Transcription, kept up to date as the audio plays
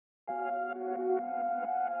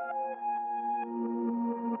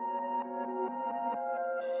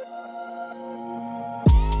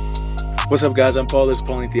What's up, guys? I'm Paul. This is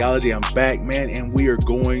Pauline Theology. I'm back, man, and we are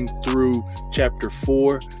going through chapter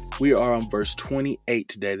 4. We are on verse 28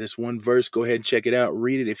 today. This one verse, go ahead and check it out.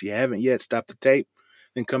 Read it. If you haven't yet, stop the tape.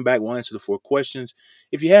 Then come back. We'll answer the 4 questions.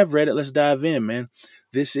 If you have read it, let's dive in, man.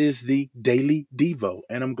 This is the Daily Devo,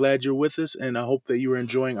 and I'm glad you're with us, and I hope that you are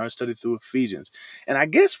enjoying our study through Ephesians. And I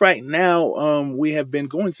guess right now we have been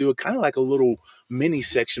going through a kind of like a little mini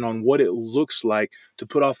section on what it looks like to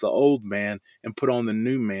put off the old man and put on the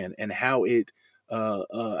new man, and how we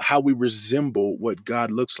resemble what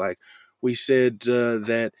God looks like. We said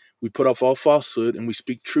that we put off all falsehood and we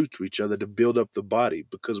speak truth to each other to build up the body,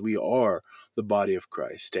 because we are the body of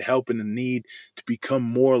Christ, to help in the need to become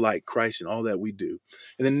more like Christ in all that we do.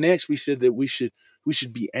 And then next we said that we should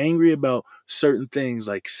be angry about certain things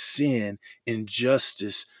like sin,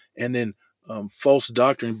 injustice, and then false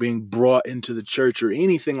doctrine being brought into the church, or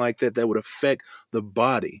anything like that that would affect the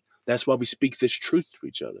body. That's why we speak this truth to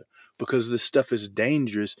each other, because this stuff is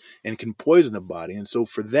dangerous and can poison the body. And so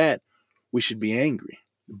for that, we should be angry.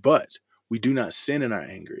 But we do not sin in our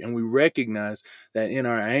anger. And we recognize that in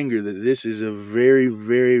our anger, that this is a very,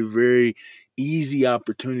 very, very easy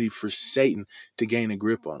opportunity for Satan to gain a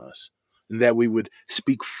grip on us, and that we would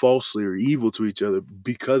speak falsely or evil to each other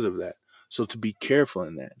because of that. So to be careful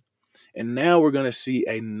in that. And now we're going to see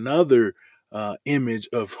another image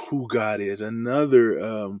of who God is,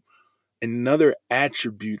 another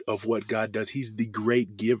attribute of what God does. He's the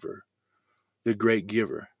great giver, the great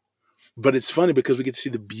giver. But it's funny because we get to see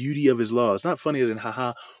the beauty of his law. It's not funny as in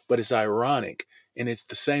haha, but it's ironic. And it's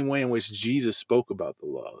the same way in which Jesus spoke about the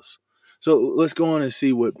laws. So let's go on and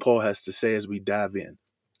see what Paul has to say as we dive in.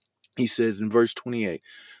 He says in verse 28,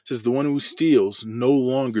 says, the one who steals no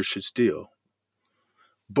longer should steal,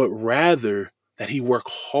 but rather that he work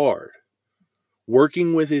hard,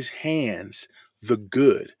 working with his hands the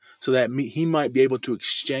good, so that he might be able to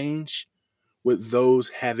exchange with those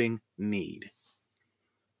having need.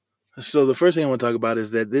 So the first thing I want to talk about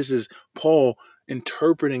is that this is Paul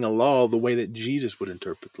interpreting a law the way that Jesus would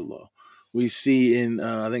interpret the law. We see in,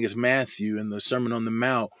 I think it's Matthew, in the Sermon on the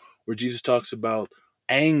Mount, where Jesus talks about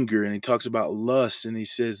anger, and he talks about lust, and he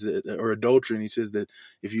says that, or adultery, and he says that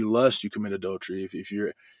if you lust, you commit adultery. If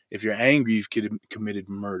you're angry, you've committed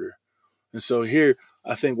murder. And so here,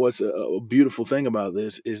 I think what's a beautiful thing about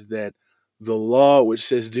this is that the law, which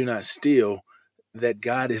says do not steal, that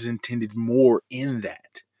God has intended more in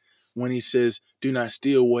that. When he says do not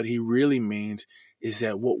steal, what he really means is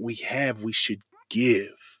that what we have, we should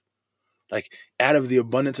give. Like, out of the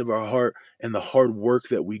abundance of our heart and the hard work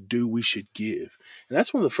that we do, we should give. And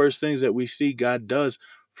that's one of the first things that we see God does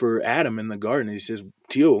for Adam in the garden. He says,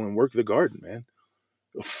 till and work the garden, man.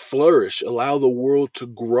 Flourish, allow the world to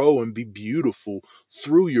grow and be beautiful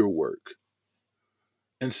through your work.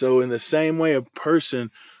 And so in the same way, a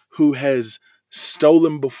person who has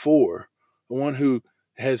stolen before, the one who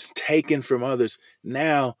has taken from others,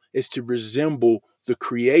 now is to resemble the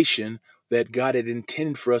creation that God had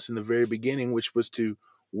intended for us in the very beginning, which was to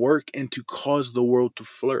work and to cause the world to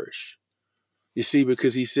flourish. You see,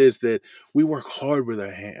 because he says that we work hard with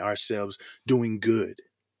ourselves doing good.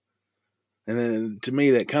 And then to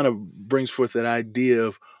me, that kind of brings forth that idea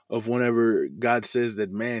of whenever God says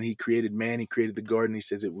that he created the garden, he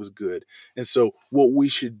says it was good. And so what we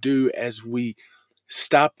should do as we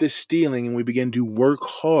stop this stealing and we begin to work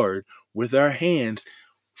hard with our hands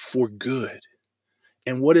for good.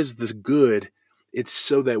 And what is this good? It's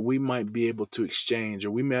so that we might be able to exchange,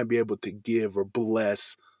 or we might be able to give or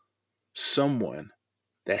bless someone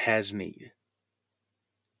that has need.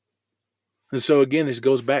 And so again, this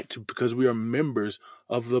goes back to, because we are members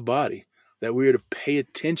of the body, that we are to pay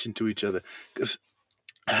attention to each other. Because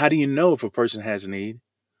how do you know if a person has need?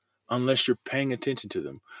 Unless you're paying attention to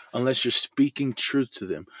them, unless you're speaking truth to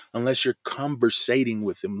them, unless you're conversating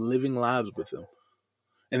with them, living lives with them.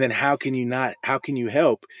 And then how can you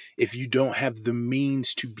help if you don't have the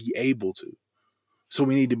means to be able to? So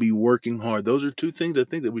we need to be working hard. Those are 2 things I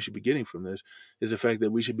think that we should be getting from this, is the fact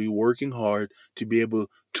that we should be working hard to be able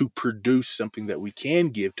to produce something that we can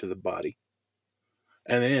give to the body.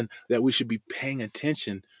 And then that we should be paying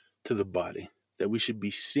attention to the body, that we should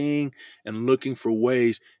be seeing and looking for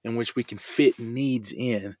ways in which we can fit needs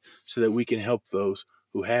in so that we can help those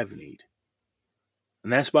who have need.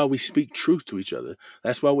 And that's why we speak truth to each other.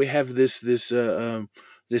 That's why we have this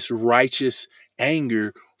righteous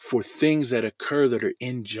anger for things that occur that are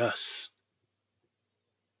unjust.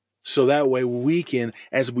 So that way we can,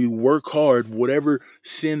 as we work hard, whatever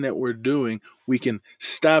sin that we're doing, we can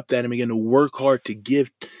stop that and begin to work hard to give,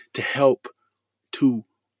 to help, to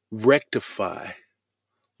rectify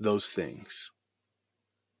those things.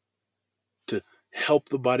 help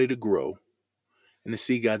the body to grow, and to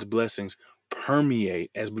see God's blessings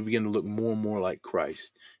permeate as we begin to look more and more like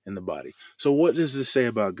Christ in the body. So what does this say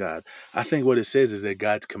about God? I think what it says is that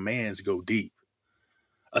God's commands go deep.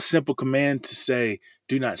 A simple command to say,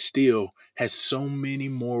 do not steal, has so many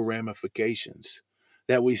more ramifications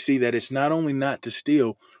that we see that it's not only not to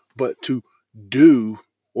steal, but to do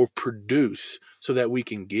or produce so that we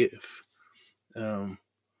can give.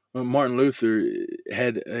 Martin Luther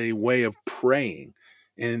had a way of praying,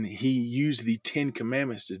 and he used the 10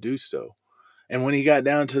 commandments to do so. And when he got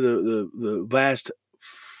down to the last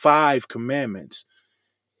 5 commandments,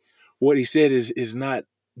 what he said is not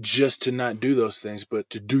just to not do those things, but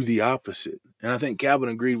to do the opposite. And I think Calvin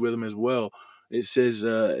agreed with him as well. It says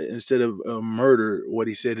instead of murder, what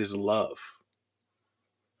he said is love.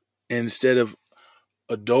 Instead of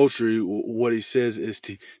adultery, what he says is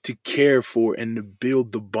to care for and to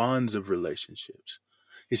build the bonds of relationships.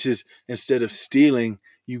 He says instead of stealing,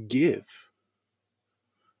 you give.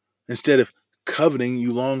 Instead of coveting,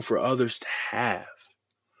 you long for others to have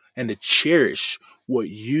and to cherish what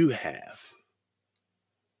you have.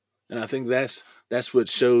 And I think that's what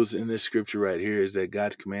shows in this scripture right here is that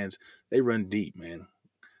God's commands, they run deep, man.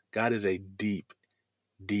 God is a deep,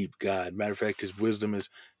 deep God. Matter of fact, his wisdom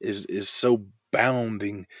is so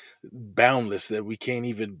boundless that we can't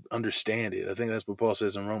even understand it. I think that's what Paul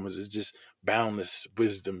says in Romans. It's just boundless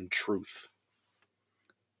wisdom and truth.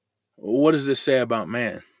 What does this say about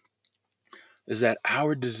man? Is that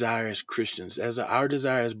our desire as Christians, as our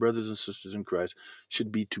desire as brothers and sisters in Christ,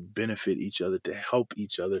 should be to benefit each other, to help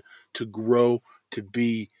each other, to grow, to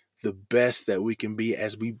be the best that we can be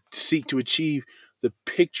as we seek to achieve the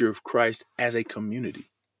picture of Christ as a community.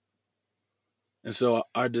 And so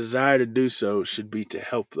our desire to do so should be to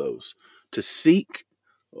help those, to seek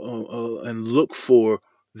and look for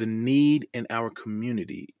the need in our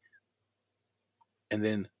community, and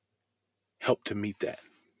then help to meet that.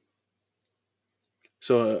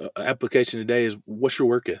 So application today is, what's your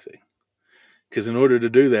work ethic? Because in order to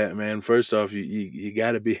do that, man, first off, you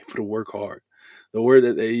got to be able to work hard. The word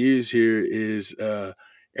that they use here is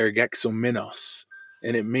ergaxomenos,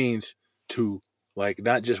 and it means to, like,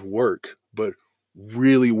 not just work, but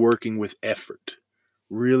really working with effort,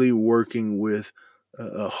 really working with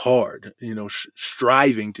hard,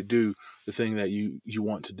 striving to do the thing that you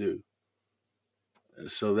want to do.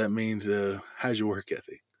 So that means, how's your work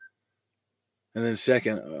ethic? And then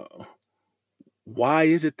second, why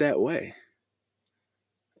is it that way?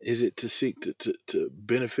 Is it to seek to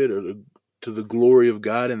benefit or to the glory of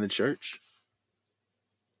God and the church?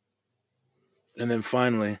 And then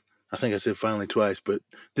finally, I think I said finally twice, but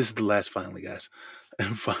this is the last finally, guys.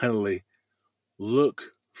 And finally,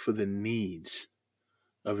 look for the needs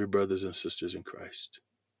of your brothers and sisters in Christ.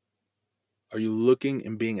 Are you looking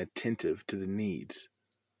and being attentive to the needs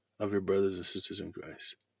of your brothers and sisters in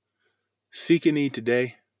Christ? Seek a need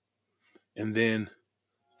today and then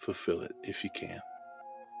fulfill it if you can.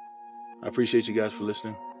 I appreciate you guys for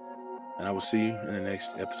listening, and I will see you in the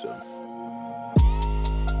next episode.